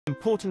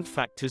Important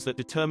factors that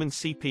determine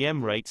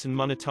CPM rates and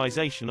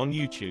monetization on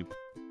YouTube.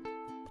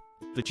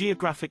 The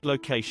geographic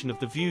location of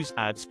the views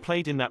ads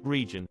played in that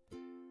region.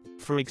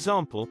 For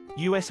example,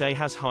 USA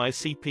has higher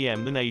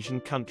CPM than Asian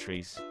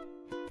countries.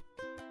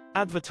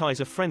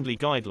 Advertiser-friendly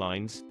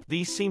guidelines.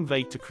 These seem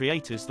vague to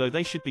creators, though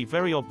they should be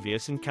very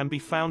obvious and can be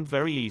found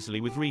very easily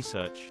with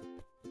research.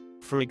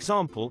 For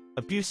example,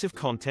 abusive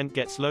content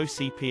gets low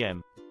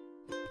CPM.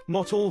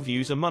 Not all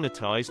views are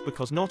monetized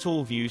because not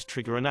all views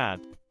trigger an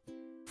ad.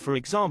 For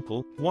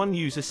example, one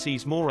user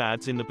sees more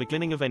ads in the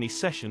beginning of any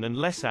session and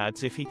less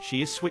ads if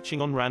she is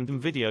switching on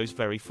random videos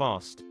very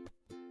fast.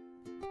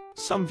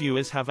 Some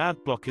viewers have ad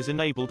blockers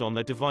enabled on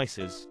their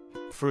devices.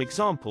 For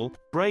example,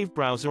 Brave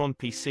browser on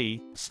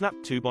PC,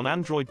 SnapTube on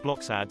Android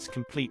blocks ads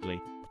completely.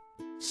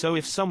 So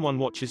if someone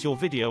watches your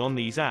video on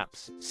these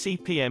apps,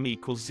 CPM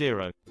equals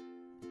 0.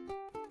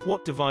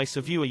 What device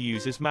a viewer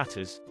uses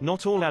matters.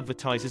 Not all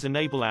advertisers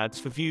enable ads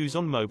for views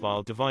on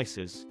mobile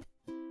devices.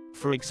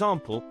 For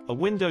example, a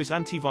Windows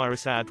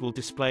antivirus ad will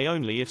display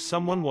only if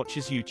someone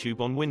watches YouTube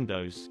on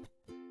Windows.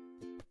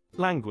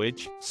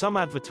 Language. Some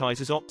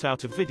advertisers opt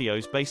out of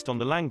videos based on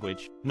the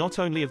language, not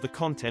only of the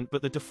content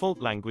but the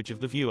default language of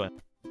the viewer.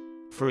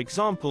 For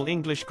example,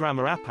 English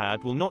grammar app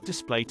ad will not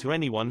display to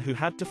anyone who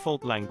had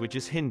default language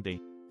as Hindi.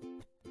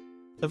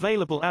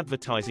 Available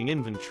advertising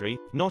inventory.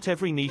 Not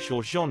every niche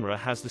or genre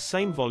has the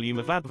same volume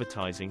of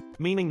advertising,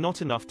 meaning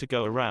not enough to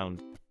go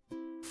around.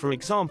 For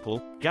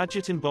example,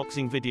 gadget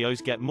unboxing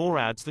videos get more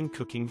ads than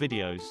cooking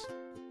videos.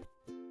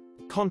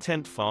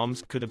 Content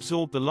farms could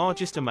absorb the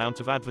largest amount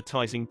of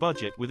advertising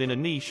budget within a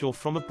niche or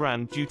from a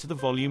brand due to the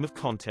volume of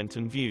content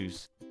and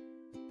views.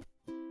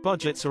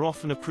 Budgets are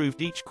often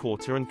approved each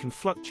quarter and can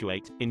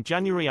fluctuate. In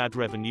January, ad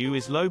revenue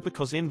is low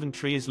because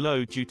inventory is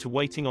low due to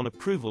waiting on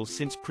approvals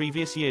since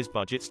previous year's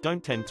budgets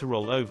don't tend to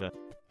roll over.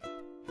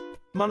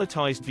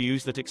 Monetized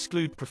views that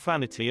exclude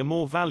profanity are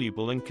more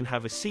valuable and can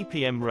have a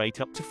CPM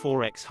rate up to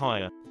 4x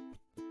higher.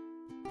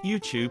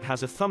 YouTube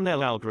has a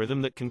thumbnail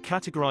algorithm that can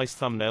categorize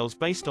thumbnails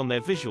based on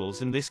their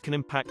visuals, and this can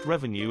impact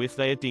revenue if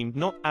they are deemed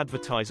not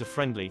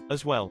advertiser-friendly,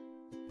 as well.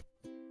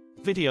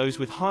 Videos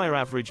with higher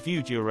average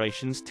view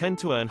durations tend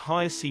to earn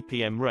higher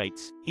CPM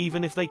rates,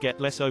 even if they get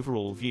less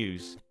overall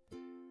views.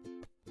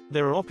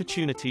 There are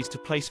opportunities to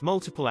place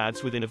multiple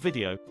ads within a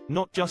video,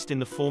 not just in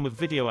the form of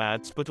video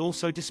ads but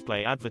also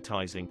display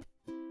advertising.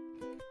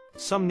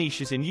 Some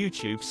niches in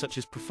YouTube, such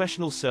as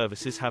professional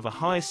services, have a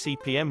higher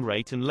CPM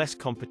rate and less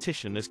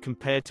competition as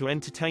compared to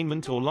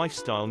entertainment or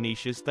lifestyle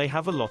niches. They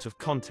have a lot of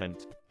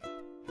content.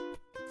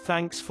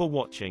 Thanks for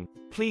watching.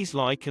 Please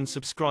like and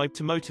subscribe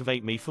to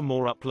motivate me for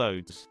more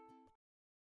uploads.